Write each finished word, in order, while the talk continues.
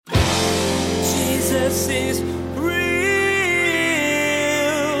Jesus is real.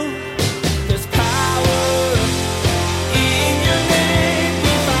 There's power in your name. We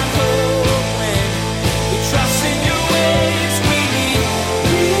find hope when we trust in your ways. We need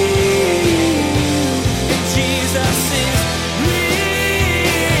you. And Jesus is real.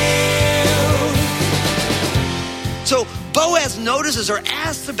 So Boaz notices her,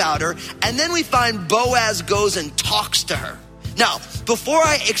 asks about her, and then we find Boaz goes and talks to her. Now, before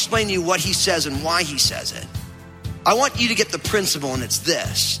I explain to you what he says and why he says it, I want you to get the principle, and it's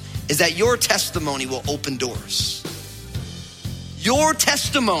this, is that your testimony will open doors. Your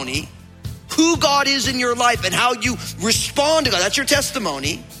testimony, who God is in your life and how you respond to God, that's your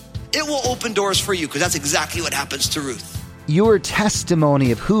testimony. It will open doors for you, because that's exactly what happens to Ruth. Your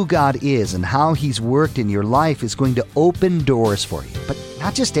testimony of who God is and how He's worked in your life is going to open doors for you, but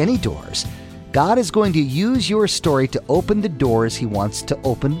not just any doors. God is going to use your story to open the doors He wants to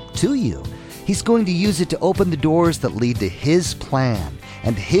open to you. He's going to use it to open the doors that lead to His plan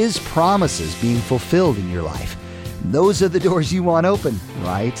and His promises being fulfilled in your life. Those are the doors you want open,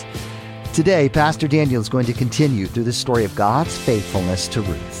 right? Today, Pastor Daniel is going to continue through the story of God's faithfulness to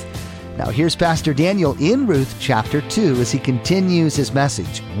Ruth. Now, here's Pastor Daniel in Ruth chapter 2 as he continues his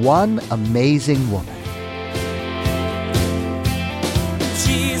message, One Amazing Woman.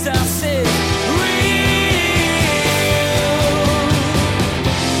 Jesus is real.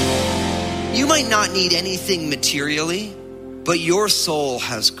 You might not need anything materially, but your soul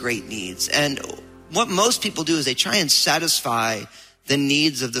has great needs. And what most people do is they try and satisfy the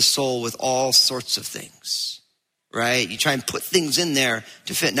needs of the soul with all sorts of things, right? You try and put things in there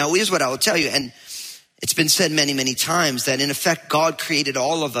to fit. Now, here's what I will tell you, and it's been said many, many times, that in effect, God created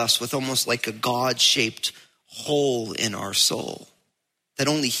all of us with almost like a God-shaped hole in our soul that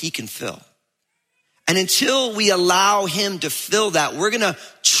only He can fill. And until we allow Him to fill that, we're going to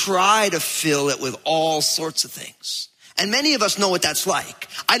try to fill it with all sorts of things. And many of us know what that's like.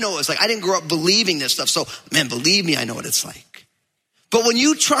 I know what it's like. I didn't grow up believing this stuff. So, man, believe me, I know what it's like. But when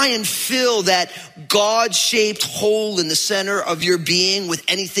you try and fill that God-shaped hole in the center of your being with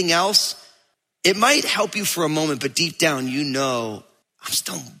anything else, it might help you for a moment, but deep down, you know, I'm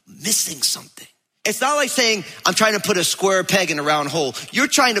still missing something. It's not like saying, I'm trying to put a square peg in a round hole. You're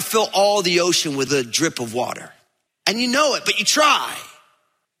trying to fill all the ocean with a drip of water. And you know it, but you try.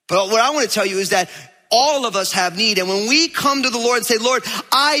 But what I want to tell you is that all of us have need. And when we come to the Lord and say, Lord,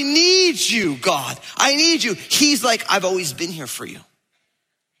 I need you, God. I need you. He's like, I've always been here for you.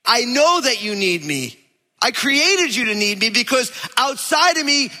 I know that you need me. I created you to need me because outside of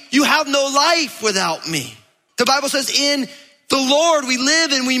me, you have no life without me. The Bible says in the Lord, we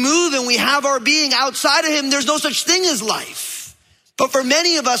live and we move and we have our being. Outside of Him, there's no such thing as life. But for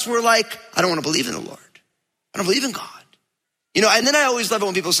many of us, we're like, I don't want to believe in the Lord. I don't believe in God. You know, and then I always love it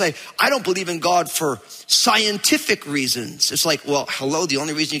when people say, I don't believe in God for scientific reasons. It's like, well, hello, the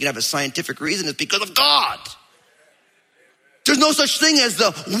only reason you can have a scientific reason is because of God. There's no such thing as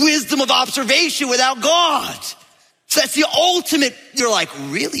the wisdom of observation without God. So that's the ultimate. You're like,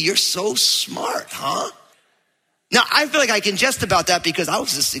 really? You're so smart, huh? Now, I feel like I can jest about that because I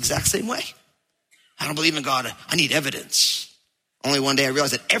was this exact same way. I don't believe in God. I need evidence. Only one day I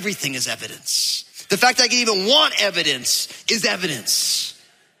realized that everything is evidence. The fact that I can even want evidence is evidence.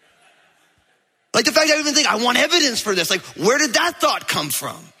 Like the fact that I even think I want evidence for this. Like, where did that thought come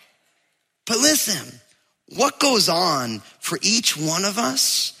from? But listen. What goes on for each one of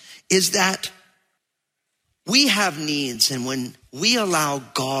us is that we have needs, and when we allow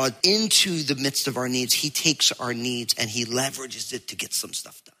God into the midst of our needs, He takes our needs and He leverages it to get some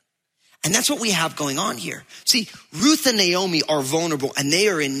stuff done. And that's what we have going on here. See, Ruth and Naomi are vulnerable and they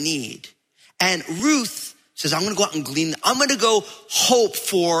are in need. And Ruth says, I'm going to go out and glean. I'm going to go hope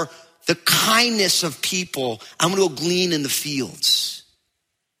for the kindness of people. I'm going to go glean in the fields.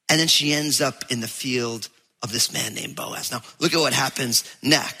 And then she ends up in the field of this man named Boaz. Now, look at what happens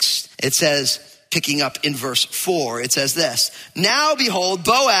next. It says, picking up in verse 4, it says this, now behold,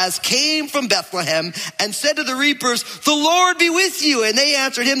 Boaz came from Bethlehem and said to the reapers, the Lord be with you. And they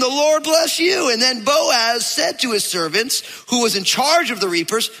answered him, the Lord bless you. And then Boaz said to his servants, who was in charge of the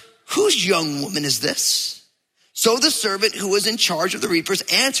reapers, whose young woman is this? So the servant who was in charge of the reapers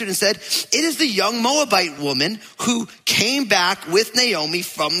answered and said, it is the young Moabite woman who came back with Naomi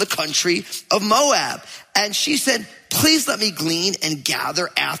from the country of Moab. And she said, please let me glean and gather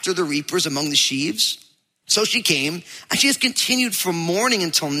after the reapers among the sheaves. So she came, and she has continued from morning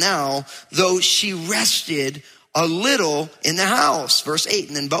until now, though she rested a little in the house. Verse 8,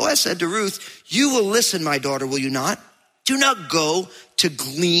 and then Boaz said to Ruth, you will listen, my daughter, will you not? Do not go to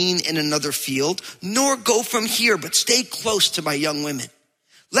glean in another field, nor go from here, but stay close to my young women.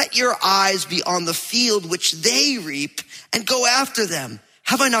 Let your eyes be on the field which they reap and go after them.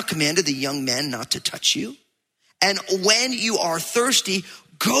 Have I not commanded the young men not to touch you? And when you are thirsty,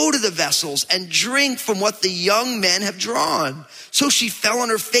 go to the vessels and drink from what the young men have drawn. So she fell on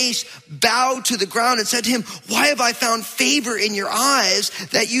her face, bowed to the ground and said to him, why have I found favor in your eyes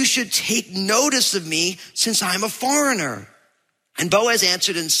that you should take notice of me since I'm a foreigner? And Boaz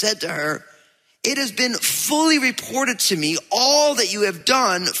answered and said to her, it has been fully reported to me all that you have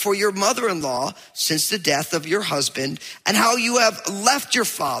done for your mother-in-law since the death of your husband, and how you have left your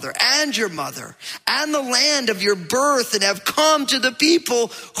father and your mother and the land of your birth and have come to the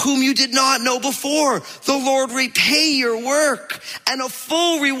people whom you did not know before. The Lord repay your work, and a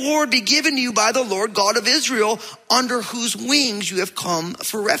full reward be given you by the Lord God of Israel, under whose wings you have come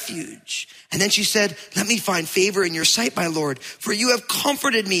for refuge. And then she said, let me find favor in your sight, my Lord, for you have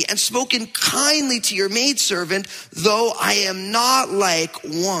comforted me and spoken kindly to your maidservant, though I am not like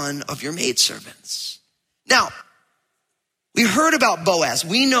one of your maidservants. Now, we heard about Boaz.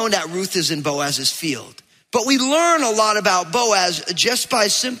 We know that Ruth is in Boaz's field, but we learn a lot about Boaz just by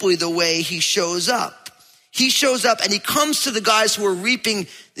simply the way he shows up. He shows up and he comes to the guys who are reaping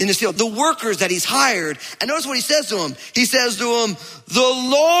in his field, the workers that he's hired. And notice what he says to them. He says to them, the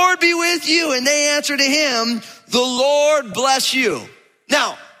Lord be with you. And they answer to him, the Lord bless you.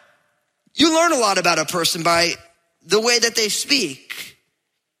 Now, you learn a lot about a person by the way that they speak.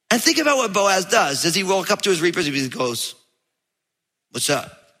 And think about what Boaz does. Does he walk up to his reapers? He goes, what's up?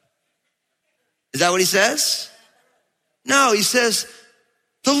 Is that what he says? No, he says,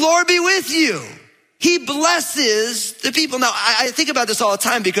 the Lord be with you. He blesses the people. Now, I think about this all the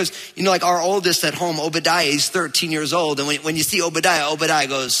time because, you know, like our oldest at home, Obadiah, he's 13 years old. And when you see Obadiah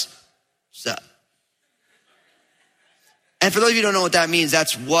goes, what's up? And for those of you who don't know what that means,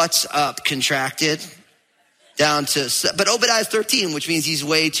 that's what's up contracted down to, but Obadiah's 13, which means he's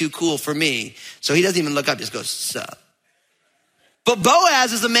way too cool for me. So he doesn't even look up, just goes, what's up? But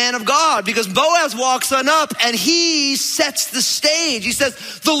Boaz is a man of God because Boaz walks on up and he sets the stage. He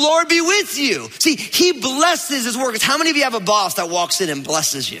says, the Lord be with you. See, he blesses his workers. How many of you have a boss that walks in and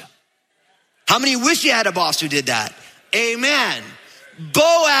blesses you? How many wish you had a boss who did that? Amen.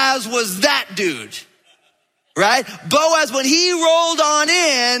 Boaz was that dude, right? Boaz, when he rolled on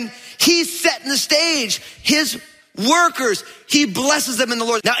in, he's setting the stage. His workers, he blesses them in the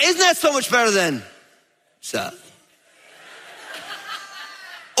Lord. Now, isn't that so much better than, what's up?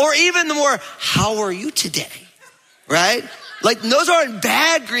 Or even the more, how are you today? Right? Like those aren't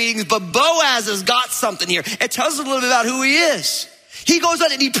bad greetings, but Boaz has got something here. It tells us a little bit about who he is. He goes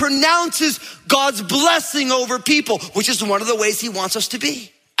on and he pronounces God's blessing over people, which is one of the ways he wants us to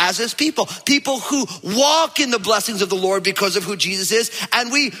be as his people. People who walk in the blessings of the Lord because of who Jesus is.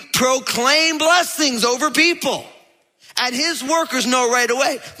 And we proclaim blessings over people. And his workers know right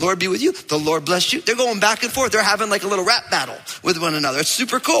away, Lord be with you, the Lord bless you. They're going back and forth. They're having like a little rap battle with one another. It's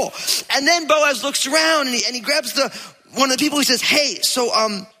super cool. And then Boaz looks around and he grabs one of the people. He says, hey, so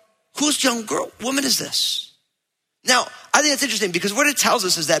whose young woman is this? Now, I think that's interesting because what it tells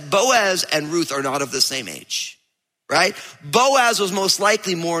us is that Boaz and Ruth are not of the same age, right? Boaz was most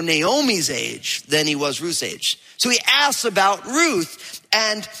likely more Naomi's age than he was Ruth's age. So he asks about Ruth,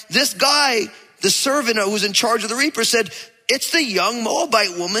 and this guy, the servant who was in charge of the reaper, said, it's the young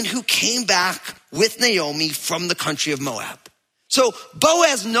Moabite woman who came back with Naomi from the country of Moab. So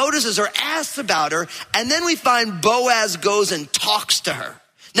Boaz notices her, asks about her, and then we find Boaz goes and talks to her.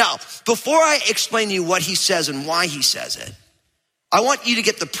 Now, before I explain to you what he says and why he says it, I want you to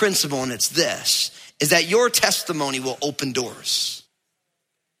get the principle, and it's this, is that your testimony will open doors.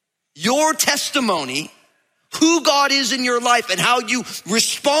 Your testimony, who God is in your life and how you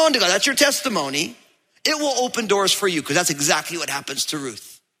respond to God, that's your testimony. It will open doors for you because that's exactly what happens to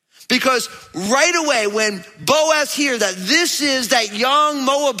Ruth. Because right away when Boaz hears that this is that young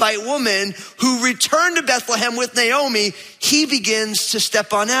Moabite woman who returned to Bethlehem with Naomi, he begins to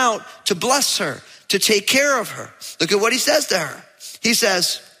step on out to bless her, to take care of her. Look at what he says to her. He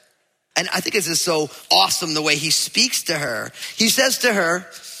says, and I think this is so awesome the way he speaks to her. He says to her,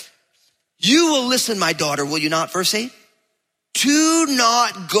 you will listen, my daughter, will you not? Verse 8. Do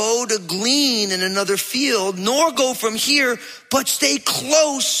not go to glean in another field, nor go from here, but stay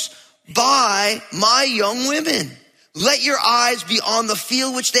close by my young women. Let your eyes be on the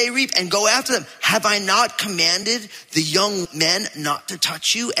field which they reap and go after them. Have I not commanded the young men not to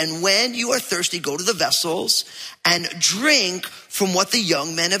touch you? And when you are thirsty, go to the vessels and drink from what the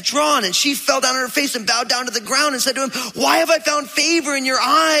young men have drawn. And she fell down on her face and bowed down to the ground and said to him, why have I found favor in your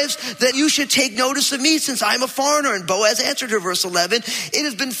eyes that you should take notice of me since I'm a foreigner? And Boaz answered her, verse 11, it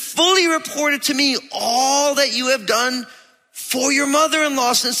has been fully reported to me all that you have done for your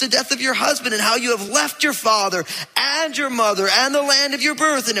mother-in-law since the death of your husband, and how you have left your father and your mother and the land of your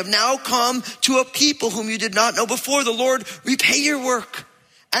birth and have now come to a people whom you did not know before. The Lord repay your work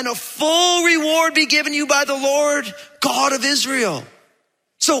and a full reward be given you by the Lord God of Israel.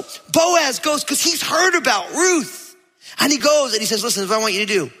 So Boaz goes because he's heard about Ruth, and he goes and he says, listen, what I want you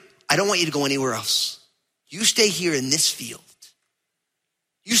to do, I don't want you to go anywhere else. You stay here in this field.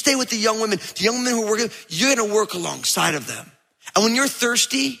 You stay with the young women who are working, you're going to work alongside of them. And when you're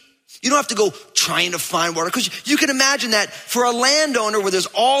thirsty, you don't have to go trying to find water, because you can imagine that for a landowner where there's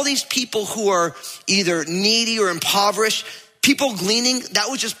all these people who are either needy or impoverished, people gleaning, that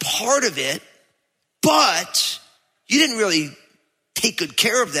was just part of it. But you didn't really take good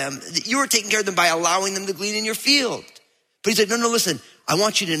care of them. You were taking care of them by allowing them to glean in your field. But he's like, no, listen, I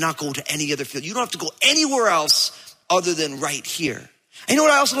want you to not go to any other field. You don't have to go anywhere else other than right here. And you know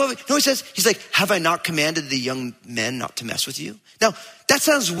what I also love? You know what he says? He's like, have I not commanded the young men not to mess with you? Now, that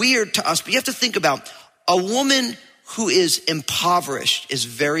sounds weird to us, but you have to think about a woman who is impoverished is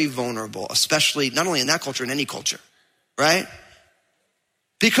very vulnerable, especially not only in that culture, in any culture, right?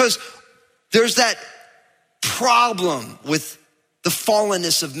 Because there's that problem with the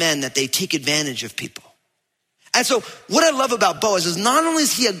fallenness of men that they take advantage of people. And so what I love about Boaz is not only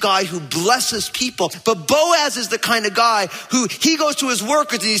is he a guy who blesses people, but Boaz is the kind of guy who he goes to his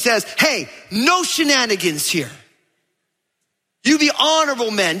workers and he says, hey, no shenanigans here. You be honorable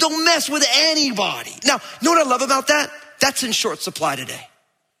men. Don't mess with anybody. Now, you know what I love about that? That's in short supply today.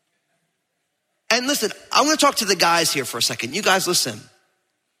 And listen, I'm going to talk to the guys here for a second. You guys listen.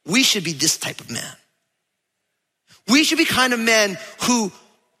 We should be this type of man. We should be kind of men who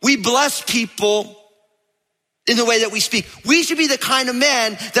we bless people in the way that we speak. We should be the kind of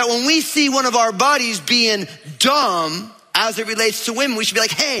men that when we see one of our buddies being dumb as it relates to women, we should be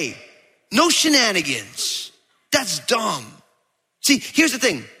like, hey, no shenanigans. That's dumb. See, here's the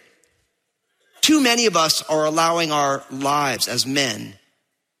thing. Too many of us are allowing our lives as men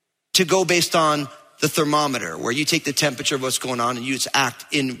to go based on the thermometer, where you take the temperature of what's going on and you just act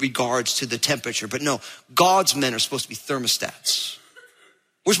in regards to the temperature. But no, God's men are supposed to be thermostats.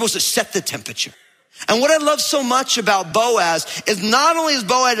 We're supposed to set the temperature. And what I love so much about Boaz is not only is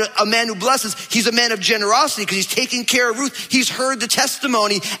Boaz a man who blesses, he's a man of generosity because he's taking care of Ruth. He's heard the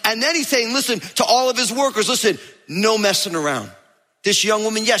testimony. And then he's saying, listen, to all of his workers, listen, no messing around. This young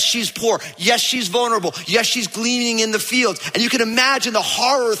woman, yes, she's poor. Yes, she's vulnerable. Yes, she's gleaning in the fields. And you can imagine the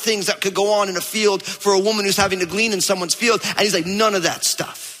horror things that could go on in a field for a woman who's having to glean in someone's field. And he's like, none of that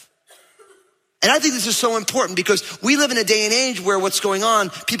stuff. And I think this is so important because we live in a day and age where what's going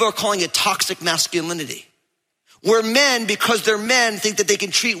on, people are calling it toxic masculinity. Where men, because they're men, think that they can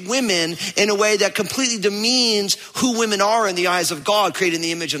treat women in a way that completely demeans who women are in the eyes of God, created in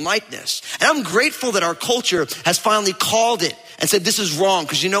the image and likeness. And I'm grateful that our culture has finally called it and said this is wrong.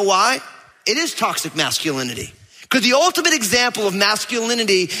 Because you know why? It is toxic masculinity. Because the ultimate example of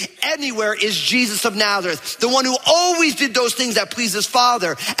masculinity anywhere is Jesus of Nazareth, the one who always did those things that pleased his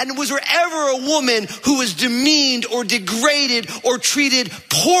Father. And was there ever a woman who was demeaned or degraded or treated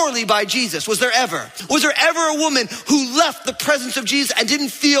poorly by Jesus? Was there ever? Was there ever a woman who left the presence of Jesus and didn't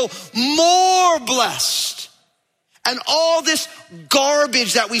feel more blessed? And all this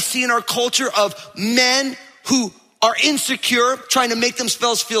garbage that we see in our culture of men who are insecure, trying to make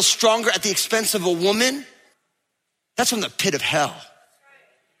themselves feel stronger at the expense of a woman, that's from the pit of hell.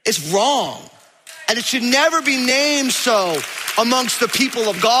 It's wrong. And it should never be named so amongst the people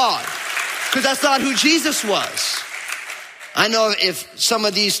of God, because that's not who Jesus was. I know if some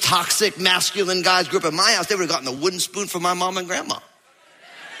of these toxic masculine guys grew up in my house, they would have gotten the wooden spoon from my mom and grandma.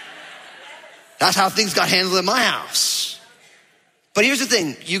 That's how things got handled in my house. But here's the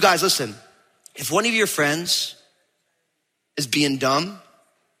thing, you guys listen. If one of your friends is being dumb,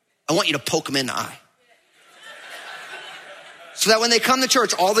 I want you to poke them in the eye. So that when they come to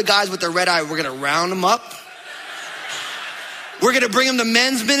church, all the guys with their red eye, we're going to round them up. We're going to bring them to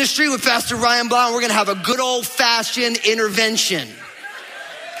men's ministry with Pastor Ryan Blount. We're going to have a good old fashioned intervention.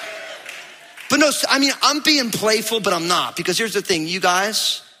 But no, I mean, I'm being playful, but I'm not. Because here's the thing, you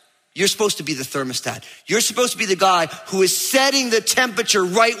guys, you're supposed to be the thermostat. You're supposed to be the guy who is setting the temperature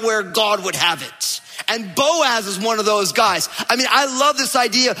right where God would have it. And Boaz is one of those guys. I mean, I love this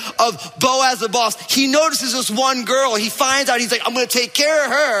idea of Boaz the boss. He notices this one girl. He finds out, he's like, I'm going to take care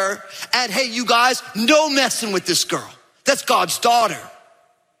of her. And hey, you guys, no messing with this girl. That's God's daughter.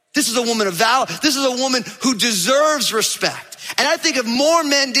 This is a woman of valor. This is a woman who deserves respect. And I think if more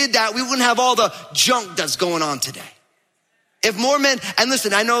men did that, we wouldn't have all the junk that's going on today. If more men, and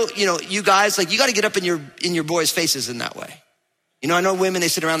listen, I know, you guys, like, you got to get up in your boys' faces in that way. I know women, they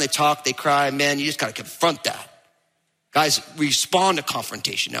sit around, they talk, they cry. Man, you just got to confront that. Guys, respond to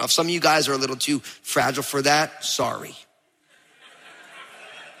confrontation. Now, if some of you guys are a little too fragile for that, sorry.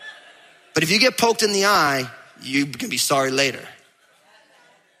 But if you get poked in the eye, you can be sorry later.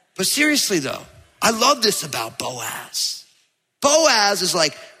 But seriously though, I love this about Boaz. Boaz is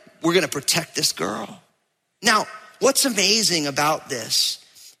like, we're gonna protect this girl. Now, what's amazing about this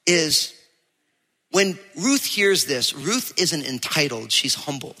is when Ruth hears this, Ruth isn't entitled, she's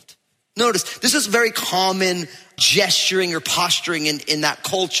humbled. Notice, this is very common gesturing or posturing in that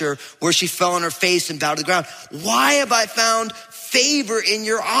culture where she fell on her face and bowed to the ground. Why have I found favor in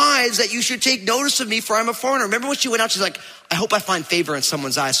your eyes that you should take notice of me, for I'm a foreigner? Remember when she went out, she's like, I hope I find favor in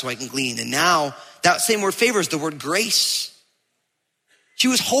someone's eyes so I can glean. And now that same word favor is the word grace. She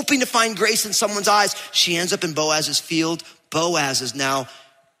was hoping to find grace in someone's eyes. She ends up in Boaz's field. Boaz is now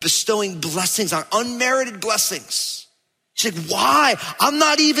bestowing blessings on unmerited blessings. She's like, why? I'm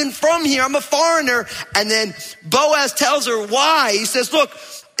not even from here. I'm a foreigner. And then Boaz tells her why. He says, look,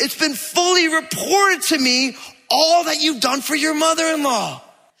 it's been fully reported to me all that you've done for your mother-in-law,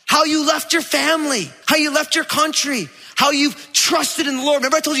 how you left your family, how you left your country, how you've trusted in the Lord.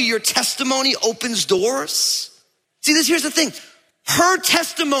 Remember I told you your testimony opens doors? See, here's the thing. Her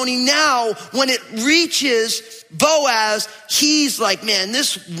testimony now, when it reaches Boaz, he's like, man,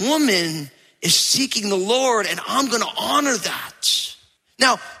 this woman is seeking the Lord and I'm going to honor that.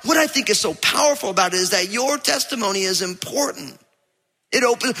 Now, what I think is so powerful about it is that your testimony is important.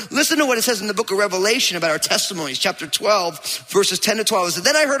 Listen to what it says in the book of Revelation about our testimonies, chapter 12, verses 10 to 12. It says,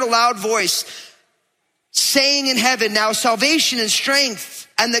 then I heard a loud voice saying in heaven, now salvation and strength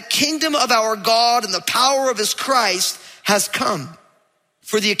and the kingdom of our God and the power of his Christ has come.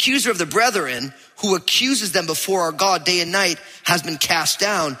 For the accuser of the brethren who accuses them before our God day and night has been cast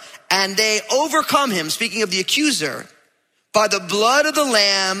down, and they overcome him, speaking of the accuser, by the blood of the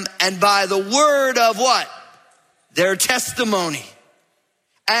Lamb and by the word of what? Their testimony.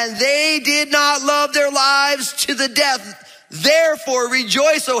 And they did not love their lives to the death. Therefore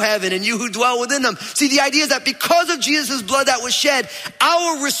rejoice, O heaven, and you who dwell within them. See, the idea is that because of Jesus' blood that was shed,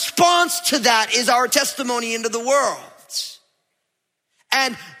 our response to that is our testimony into the world.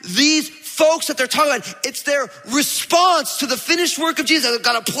 And these folks that they're talking about, it's their response to the finished work of Jesus that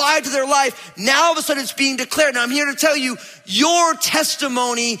got applied to their life. Now all of a sudden it's being declared. Now I'm here to tell you, your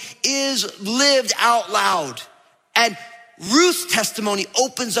testimony is lived out loud. And Ruth's testimony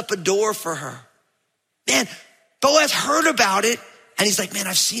opens up a door for her. Man, Boaz heard about it and he's like, man,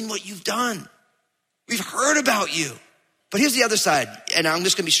 I've seen what you've done. We've heard about you. But here's the other side, and I'm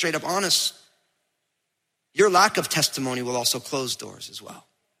just gonna be straight up honest. Your lack of testimony will also close doors as well.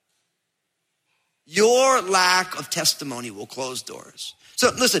 Your lack of testimony will close doors. So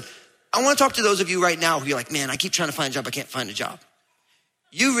listen, I want to talk to those of you right now who are like, man, I keep trying to find a job, I can't find a job.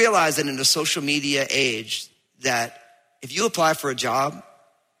 You realize that in the social media age that if you apply for a job,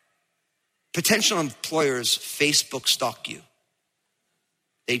 potential employers Facebook stalk you.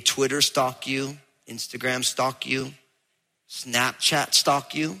 They Twitter stalk you, Instagram stalk you, Snapchat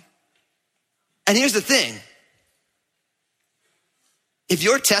stalk you. And here's the thing. If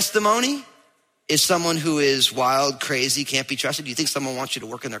your testimony is someone who is wild, crazy, can't be trusted, do you think someone wants you to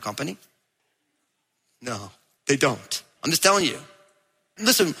work in their company? No, they don't. I'm just telling you.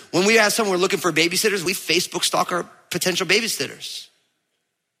 Listen, when we have someone we're looking for babysitters, we Facebook stalk our potential babysitters.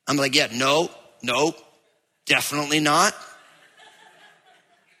 I'm like, yeah, no, definitely not.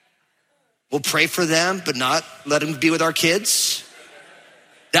 We'll pray for them, but not let them be with our kids.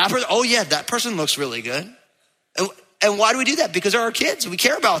 That person looks really good. And why do we do that? Because they're our kids and we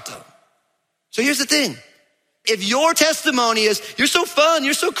care about them. So here's the thing. If your testimony is, you're so fun,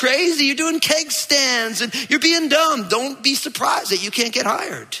 you're so crazy, you're doing keg stands and you're being dumb, don't be surprised that you can't get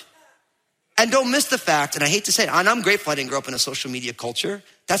hired. And don't miss the fact, and I hate to say it, and I'm grateful I didn't grow up in a social media culture.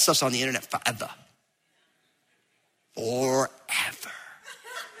 That stuff's on the internet forever. Forever.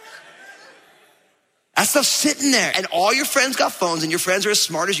 That stuff's sitting there and all your friends got phones and your friends are as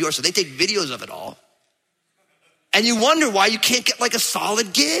smart as you are, so they take videos of it all. And you wonder why you can't get like a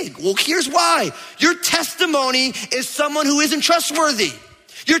solid gig. Well, here's why. Your testimony is someone who isn't trustworthy.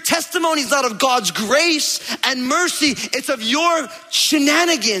 Your testimony is not of God's grace and mercy. It's of your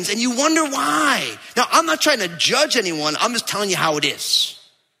shenanigans and you wonder why. Now, I'm not trying to judge anyone. I'm just telling you how it is,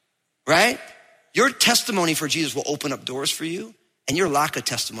 right? Your testimony for Jesus will open up doors for you and your lack of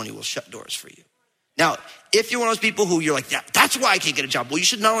testimony will shut doors for you. Now, if you're one of those people who you're like, that's why I can't get a job. Well, you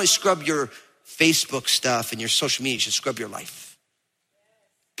should not only scrub your Facebook stuff and your social media, you should scrub your life.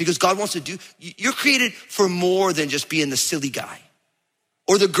 Because God wants to you're created for more than just being the silly guy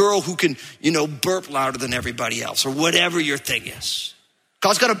or the girl who can, burp louder than everybody else or whatever your thing is.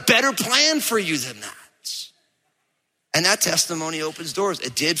 God's got a better plan for you than that. And that testimony opens doors.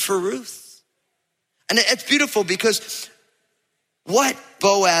 It did for Ruth. And it's beautiful because what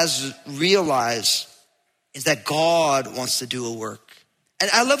Boaz realized is that God wants to do a work. And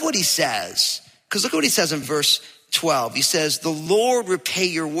I love what he says, because look at what he says in verse 12. He says, the Lord repay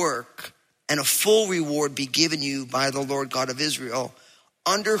your work and a full reward be given you by the Lord God of Israel,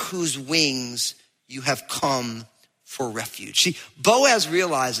 under whose wings you have come for refuge. See, Boaz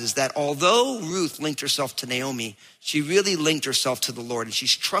realizes that although Ruth linked herself to Naomi, she really linked herself to the Lord, and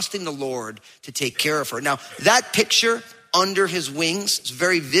she's trusting the Lord to take care of her. Now, that picture, under his wings, it's a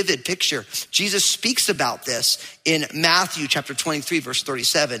very vivid picture. Jesus speaks about this in Matthew chapter 23, verse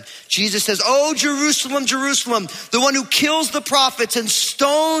 37. Jesus says, "Oh, Jerusalem, Jerusalem, the one who kills the prophets and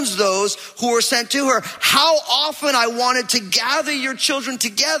stones those who are sent to her. How often I wanted to gather your children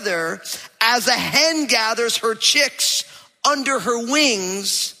together as a hen gathers her chicks under her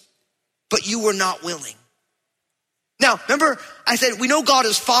wings, but you were not willing." Now, remember, I said we know God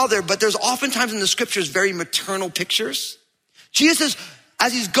is Father, but there's oftentimes in the scriptures very maternal pictures. Jesus says,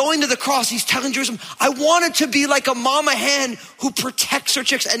 as he's going to the cross, he's telling Jerusalem, I wanted to be like a mama hen who protects her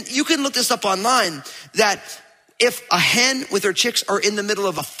chicks. And you can look this up online, that if a hen with her chicks are in the middle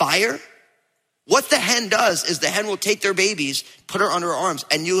of a fire, what the hen does is the hen will take their babies, put her under her arms,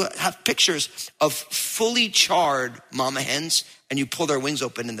 and you have pictures of fully charred mama hens, and you pull their wings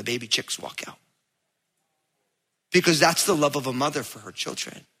open and the baby chicks walk out. Because that's the love of a mother for her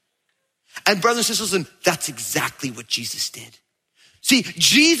children. And brothers and sisters, that's exactly what Jesus did. See,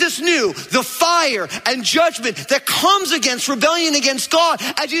 Jesus knew the fire and judgment that comes against rebellion against God.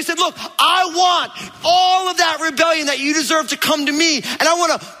 And Jesus said, look, I want all of that rebellion that you deserve to come to me. And I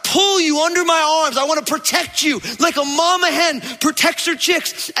want to pull you under my arms. I want to protect you like a mama hen protects her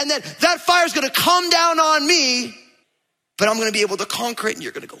chicks. And that fire is going to come down on me, but I'm going to be able to conquer it and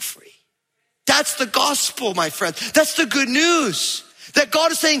you're going to go free. That's the gospel, my friend. That's the good news. That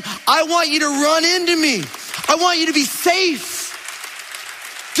God is saying, I want you to run into me. I want you to be safe.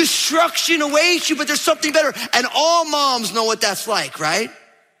 Destruction awaits you, but there's something better. And all moms know what that's like, right?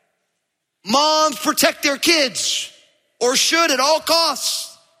 Moms protect their kids, or should at all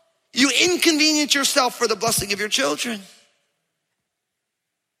costs. You inconvenience yourself for the blessing of your children.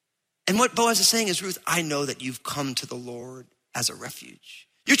 And what Boaz is saying is, Ruth, I know that you've come to the Lord as a refuge.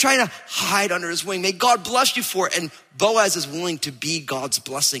 You're trying to hide under his wing. May God bless you for it. And Boaz is willing to be God's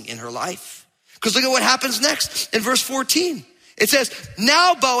blessing in her life. Because look at what happens next in verse 14. It says,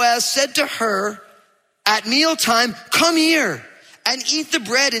 now Boaz said to her at mealtime, come here and eat the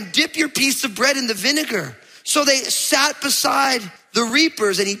bread and dip your piece of bread in the vinegar. So they sat beside the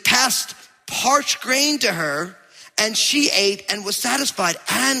reapers and he passed parched grain to her and she ate and was satisfied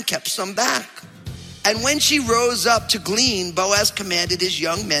and kept some back. And when she rose up to glean, Boaz commanded his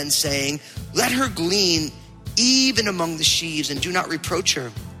young men saying, let her glean even among the sheaves and do not reproach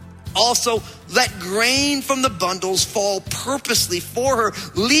her. Also, let grain from the bundles fall purposely for her.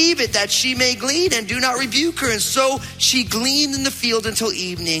 Leave it that she may glean and do not rebuke her. And so she gleaned in the field until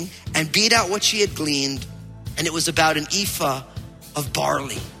evening and beat out what she had gleaned. And it was about an ephah of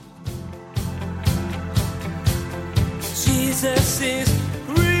barley. Jesus is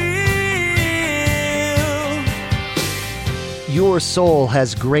real. Your soul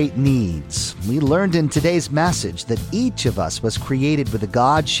has great needs. We learned in today's message that each of us was created with a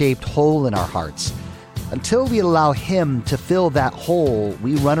God-shaped hole in our hearts. Until we allow Him to fill that hole,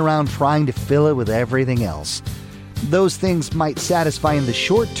 we run around trying to fill it with everything else. Those things might satisfy in the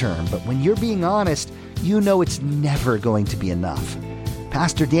short term, but when you're being honest, you know it's never going to be enough.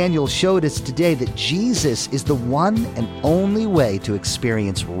 Pastor Daniel showed us today that Jesus is the one and only way to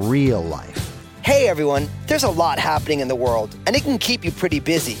experience real life. Hey everyone, there's a lot happening in the world and it can keep you pretty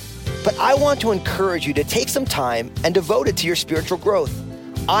busy. But I want to encourage you to take some time and devote it to your spiritual growth.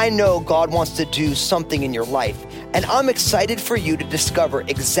 I know God wants to do something in your life, and I'm excited for you to discover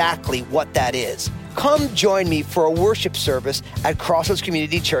exactly what that is. Come join me for a worship service at Crossroads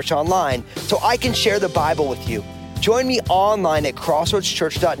Community Church online so I can share the Bible with you. Join me online at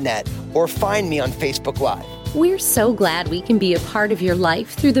crossroadschurch.net or find me on Facebook Live. We're so glad we can be a part of your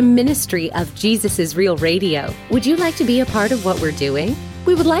life through the ministry of Jesus is Real Radio. Would you like to be a part of what we're doing?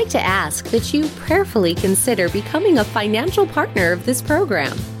 We would like to ask that you prayerfully consider becoming a financial partner of this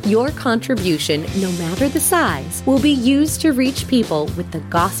program. Your contribution, no matter the size, will be used to reach people with the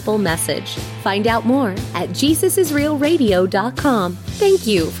gospel message. Find out more at JesusIsRealRadio.com. Thank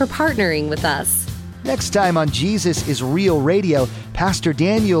you for partnering with us. Next time on Jesus is Real Radio, Pastor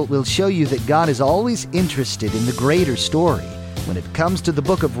Daniel will show you that God is always interested in the greater story. When it comes to the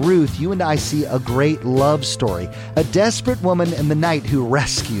book of Ruth, you and I see a great love story. A desperate woman and the knight who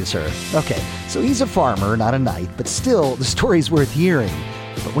rescues her. Okay, so he's a farmer, not a knight, but still, the story's worth hearing.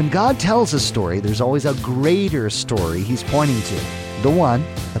 But when God tells a story, there's always a greater story he's pointing to. The one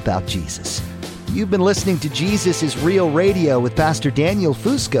about Jesus. You've been listening to Jesus is Real Radio with Pastor Daniel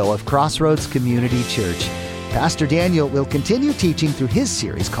Fusco of Crossroads Community Church. Pastor Daniel will continue teaching through his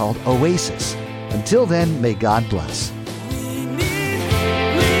series called Oasis. Until then, may God bless.